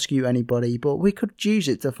like prosecute anybody, but we could use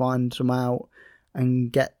it to find some out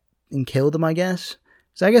and kill them, I guess.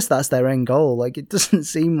 So I guess that's their end goal. Like, it doesn't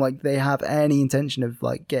seem like they have any intention of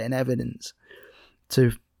like getting evidence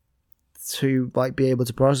to like be able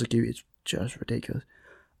to prosecute. It's just ridiculous.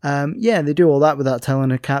 Yeah, they do all that without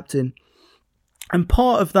telling a captain. And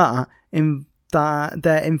part of that, in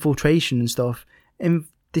their infiltration and stuff,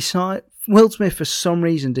 Will Smith for some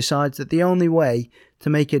reason decides that the only way to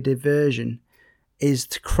make a diversion is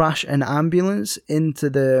to crash an ambulance into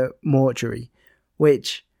the mortuary,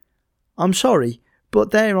 which, I'm sorry, but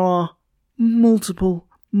there are multiple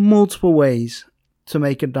ways to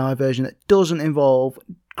make a diversion that doesn't involve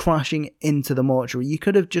crashing into the mortuary. You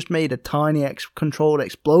could have just made a tiny controlled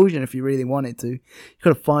explosion if you really wanted to. You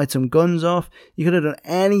could have fired some guns off. You could have done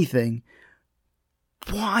anything.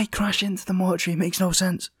 Why crash into the mortuary? It makes no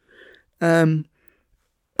sense. Pardon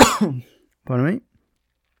me.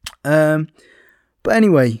 But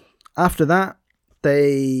anyway, after that,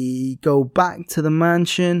 they go back to the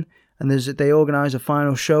mansion and they organise a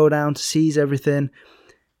final showdown to seize everything.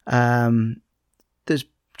 There's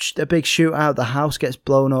a big shootout, the house gets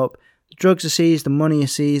blown up, the drugs are seized, the money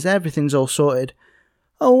is seized, everything's all sorted.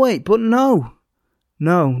 Oh wait, but no,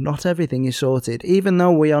 not everything is sorted. Even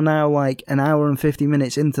though we are now like an hour and 50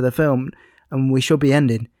 minutes into the film and we should be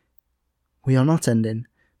ending, we are not ending,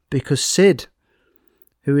 because Sid,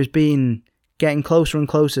 who has been getting closer and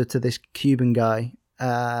closer to this Cuban guy,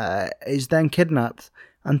 is then kidnapped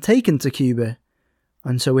and taken to Cuba.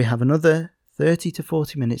 And so we have another 30 to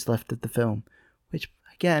 40 minutes left of the film, which,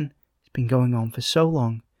 again, has been going on for so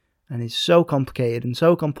long and is so complicated and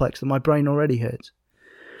so complex that my brain already hurts.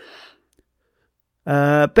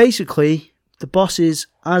 Basically, the bosses,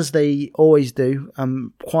 as they always do,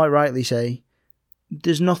 quite rightly say,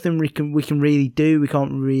 there's nothing we can really do. We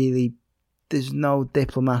can't really... There's no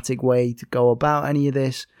diplomatic way to go about any of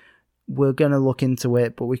this. We're going to look into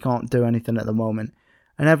it, but we can't do anything at the moment.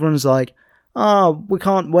 And everyone's like, oh, we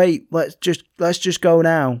can't wait. Let's just go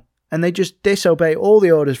now. And they just disobey all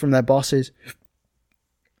the orders from their bosses.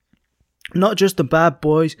 Not just the bad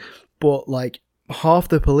boys, but like half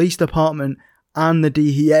the police department and the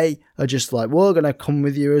DEA are just like, we're going to come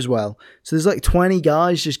with you as well. So there's like 20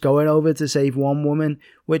 guys just going over to save one woman,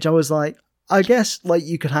 which I was like, I guess like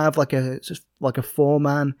you could have like a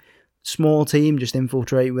 4-man small team just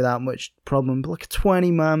infiltrate without much problem, but like a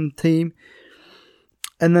 20-man team.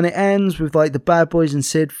 And then it ends with like the bad boys and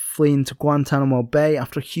Sid fleeing to Guantanamo Bay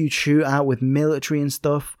after a huge shootout with military and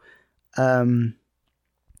stuff.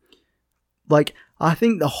 Like I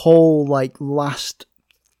think the whole like last,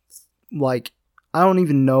 like I don't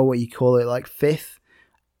even know what you call it, like fifth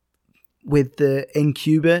with the in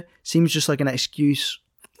Cuba seems just like an excuse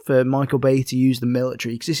for Michael Bay to use the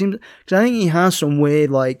military, because I think he has some weird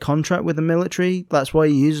like contract with the military. That's why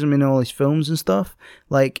he uses them in all his films and stuff.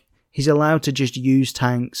 Like he's allowed to just use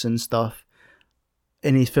tanks and stuff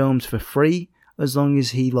in his films for free as long as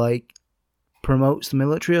he like promotes the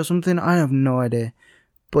military or something. I have no idea,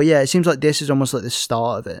 but yeah, it seems like this is almost like the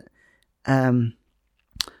start of it.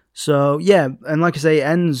 So yeah, and like I say, it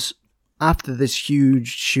ends after this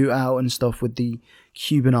huge shootout and stuff with the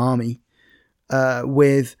Cuban army.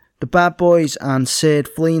 With the bad boys and Sid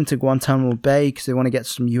fleeing to Guantanamo Bay because they want to get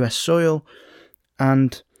some US soil,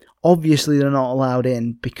 and obviously they're not allowed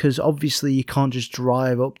in because obviously you can't just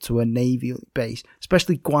drive up to a Navy base,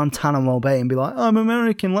 especially Guantanamo Bay, and be like, I'm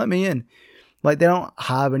American, let me in. Like, they don't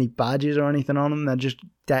have any badges or anything on them, they're just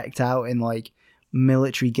decked out in like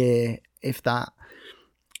military gear, if that.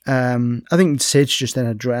 I think Sid's just in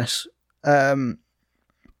a dress.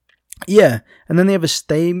 Yeah, and then they have a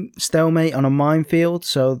stalemate on a minefield,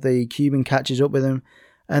 so the Cuban catches up with him,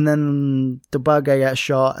 and then the bad guy gets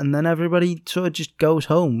shot, and then everybody sort of just goes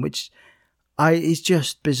home, which is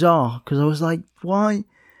just bizarre, because I was like, why?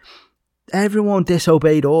 Everyone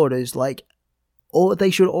disobeyed orders, like, or they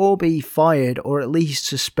should all be fired, or at least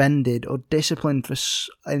suspended, or disciplined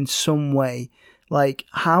in some way. Like,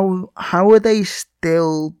 how are they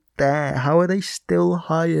still there? How are they still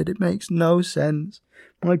hired? It makes no sense.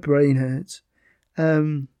 My brain hurts.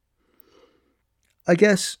 I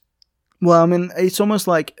guess, well, I mean, it's almost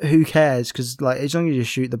like, who cares? Because, like, as long as you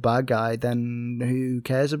shoot the bad guy, then who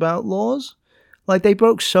cares about laws? Like, they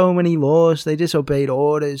broke so many laws, they disobeyed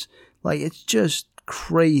orders. Like, it's just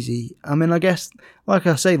crazy. I mean, I guess, like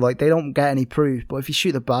I say, like, they don't get any proof, but if you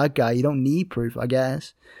shoot the bad guy, you don't need proof, I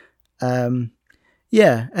guess.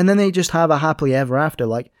 Yeah, and then they just have a happily ever after.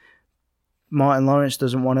 Like, Martin Lawrence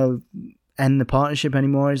doesn't want to end the partnership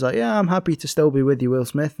anymore. He's like, yeah, I'm happy to still be with you, Will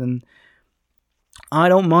Smith, and I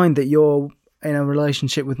don't mind that you're in a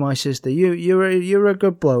relationship with my sister. You're a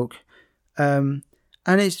good bloke. And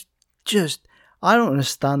it's just, I don't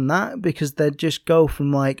understand that, because they just go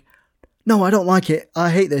from like, no, I don't like it,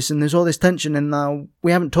 I hate this, and there's all this tension, and now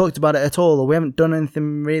we haven't talked about it at all, or we haven't done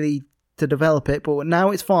anything really to develop it, but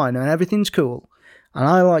now it's fine and everything's cool and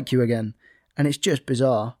I like you again. And it's just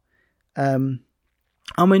bizarre.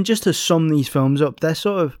 I mean, just to sum these films up, they're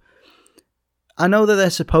sort of, I know that they're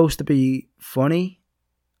supposed to be funny,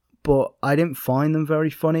 but I didn't find them very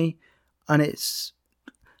funny, and it's,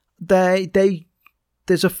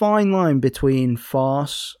 there's a fine line between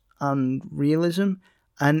farce and realism,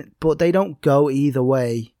 but they don't go either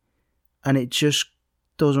way, and it just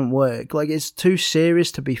doesn't work. Like, it's too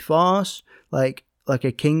serious to be farce, like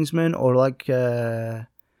a Kingsman, or like I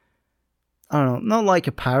don't know, not like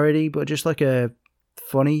a parody, but just like a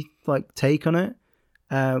funny like take on it,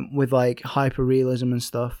 with like hyper realism and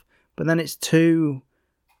stuff. But then it's too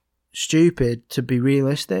stupid to be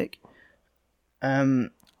realistic,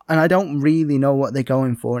 and I don't really know what they're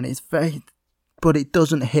going for, and but it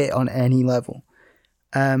doesn't hit on any level.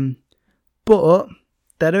 But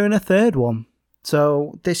they're doing a third one.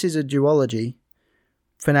 So this is a duology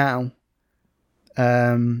for now.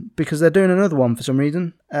 Because they're doing another one for some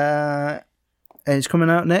reason. It's coming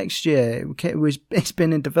out next year. It's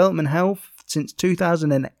been in development hell since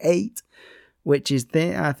 2008, which is,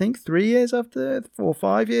 I think, 3 years after, or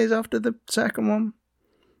 5 years after the second one.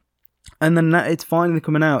 And then it's finally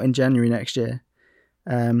coming out in January next year.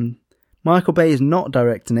 Michael Bay is not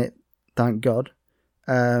directing it, thank God.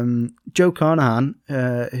 Joe Carnahan,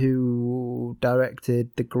 who directed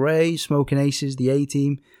The Grey, Smoking Aces, The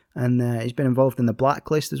A-Team, and he's been involved in The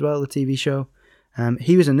Blacklist as well, the TV show.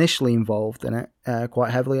 He was initially involved in it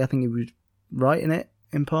quite heavily. I think he was writing it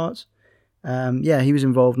in parts. He was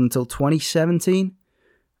involved until 2017.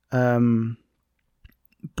 But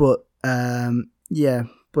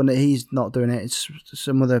he's not doing it. It's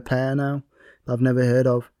some other player now that I've never heard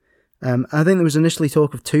of. I think there was initially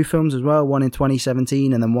talk of 2 films as well, one in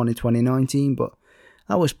 2017 and then one in 2019, but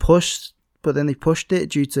that was pushed, but then they pushed it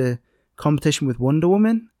due to competition with Wonder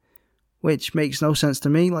Woman, which makes no sense to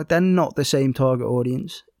me. Like, they're not the same target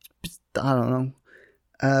audience. I don't know.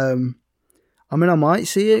 I mean, I might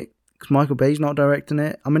see it, because Michael Bay's not directing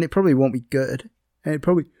it. I mean, it probably won't be good, and it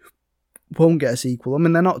probably won't get a sequel. I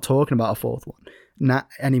mean, they're not talking about a 4th one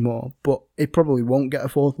anymore, but it probably won't get a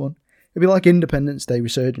 4th one. It'd be like Independence Day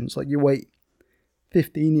Resurgence. Like, you wait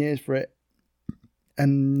 15 years for it,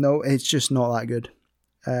 and no, it's just not that good.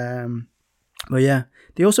 But yeah,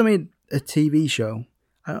 they also made a TV show,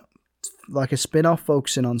 like a spin-off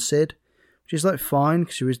focusing on Sid, which is like fine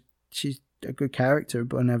because she's a good character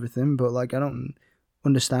and everything, but like I don't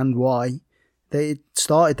understand why. They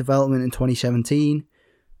started development in 2017.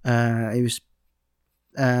 It was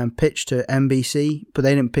pitched to NBC, but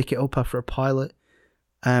they didn't pick it up after a pilot.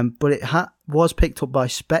 But it was picked up by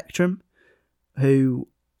Spectrum, who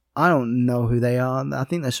I don't know who they are. I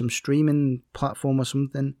think there's some streaming platform or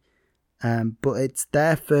something. But it's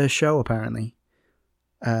their first show apparently.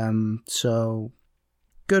 So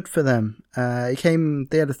good for them. They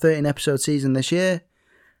had a 13 episode season this year.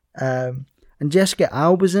 And Jessica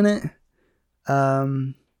Alba's in it.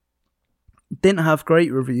 Didn't have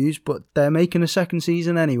great reviews, but they're making a second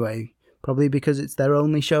season anyway. Probably because it's their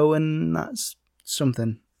only show and that's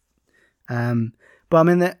something. But I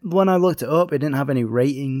mean, when I looked it up, it didn't have any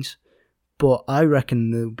ratings. But I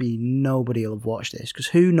reckon there'll be nobody who'll have watched this, because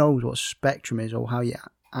who knows what Spectrum is or how you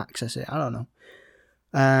access it. I don't know.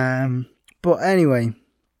 But anyway,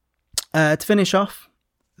 to finish off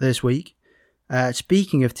this week,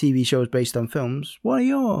 speaking of TV shows based on films, what are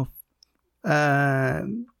your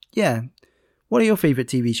favourite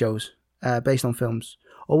TV shows based on films?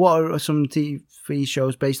 Or what are some TV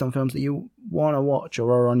shows based on films that you want to watch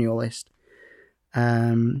or are on your list?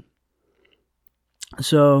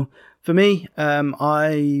 So for me,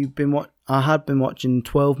 I had been watching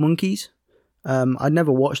 12 Monkeys. I'd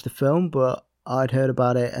never watched the film, but I'd heard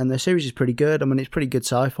about it, and the series is pretty good. I mean, it's pretty good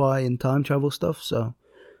sci-fi and time travel stuff, so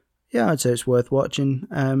yeah, I'd say it's worth watching.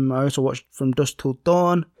 I also watched From Dusk Till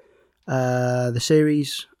Dawn, the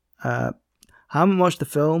series. I haven't watched the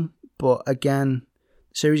film, but again,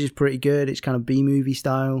 the series is pretty good. It's kind of B-movie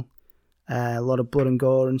style, a lot of blood and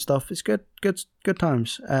gore and stuff. It's good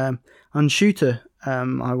times. And Shooter,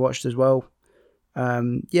 I watched as well.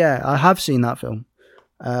 I have seen that film.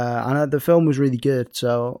 And the film was really good,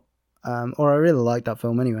 so or I really liked that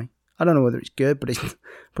film anyway. I don't know whether it's good, but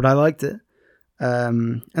I liked it.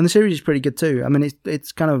 And the series is pretty good too. I mean,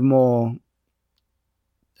 it's kind of more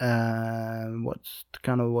what's the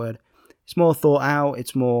kind of word? It's more thought out.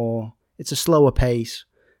 It's a slower pace.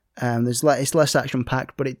 It's less action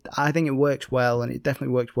packed, but I think it works well, and it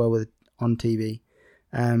definitely works well on TV.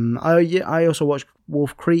 I also watched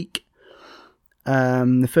Wolf Creek.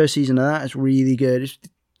 The first season of that is really good.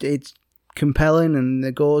 It's compelling, and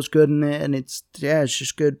the gore's good in it, and it's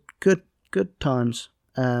just good times.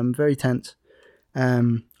 Very tense.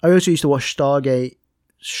 I also used to watch Stargate,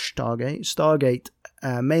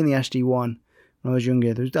 mainly SG-1 when I was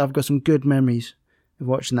younger. I've got some good memories of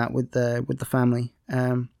watching that with the family.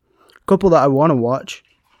 A couple that I want to watch,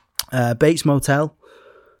 Bates Motel.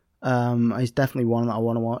 Is definitely one that I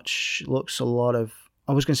want to watch. Looks a lot of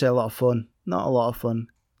fun. Not a lot of fun.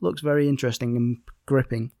 Looks very interesting and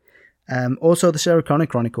gripping. Also, the Sarah Connor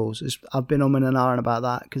Chronicles. I've been umming and ahhing about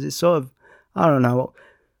that because it's sort of, I don't know,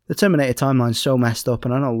 the Terminator timeline's so messed up,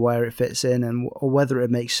 and I don't know where it fits in or whether it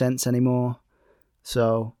makes sense anymore.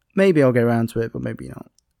 So maybe I'll get around to it, but maybe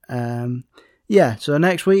not. So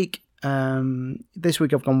next week, this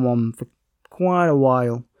week I've gone one for quite a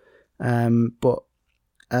while, but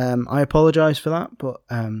I apologise for that. But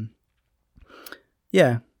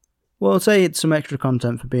well, I'll say it's some extra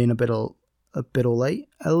content for being a bit a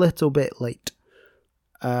little bit late.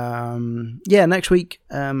 Next week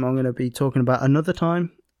I'm going to be talking about Another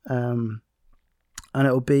Time, and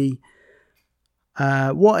it'll be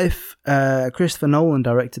what if Christopher Nolan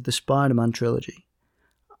directed the Spider-Man trilogy,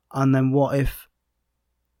 and then what if,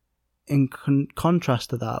 in contrast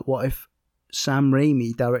to that, what if Sam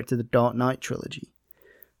Raimi directed the Dark Knight trilogy?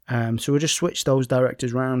 So we'll just switch those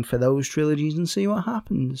directors around for those trilogies and see what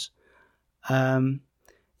happens. I'm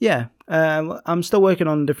still working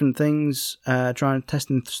on different things,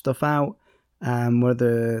 testing stuff out,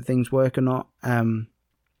 whether things work or not. The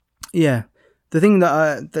thing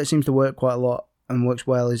that seems to work quite a lot and works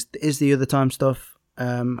well is the Other Time stuff.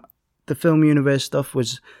 The film universe stuff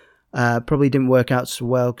was probably didn't work out so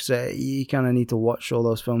well because you kind of need to watch all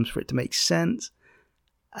those films for it to make sense.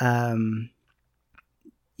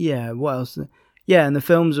 What else? And the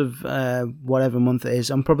films of whatever month it is,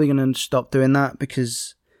 I'm probably going to stop doing that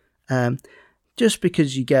because just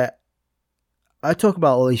because I talk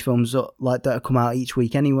about all these films that come out each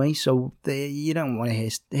week anyway, so you don't want to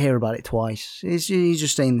hear about it twice. He's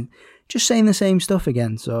just saying the same stuff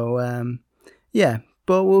again. So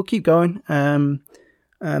but we'll keep going.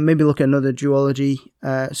 Maybe look at another duology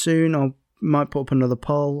soon. I might put up another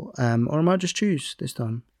poll, or I might just choose this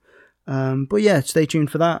time. Stay tuned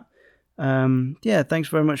for that. Thanks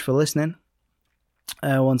very much for listening.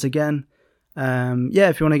 Once again,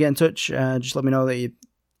 if you want to get in touch, just let me know that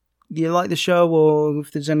you like the show, or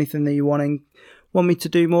if there's anything that you want me to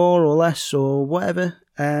do more or less or whatever.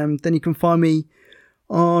 Then you can find me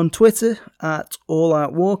on Twitter at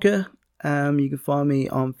AllOutWalker. You can find me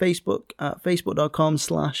on Facebook at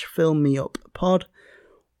facebook.com/filmmeuppod,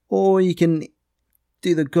 or you can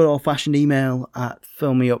do the good old-fashioned email at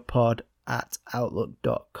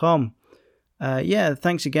filmmeuppod@outlook.com.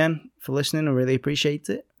 Thanks again for listening. I really appreciate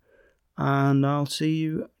it. And I'll see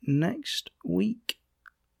you next week.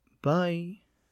 Bye.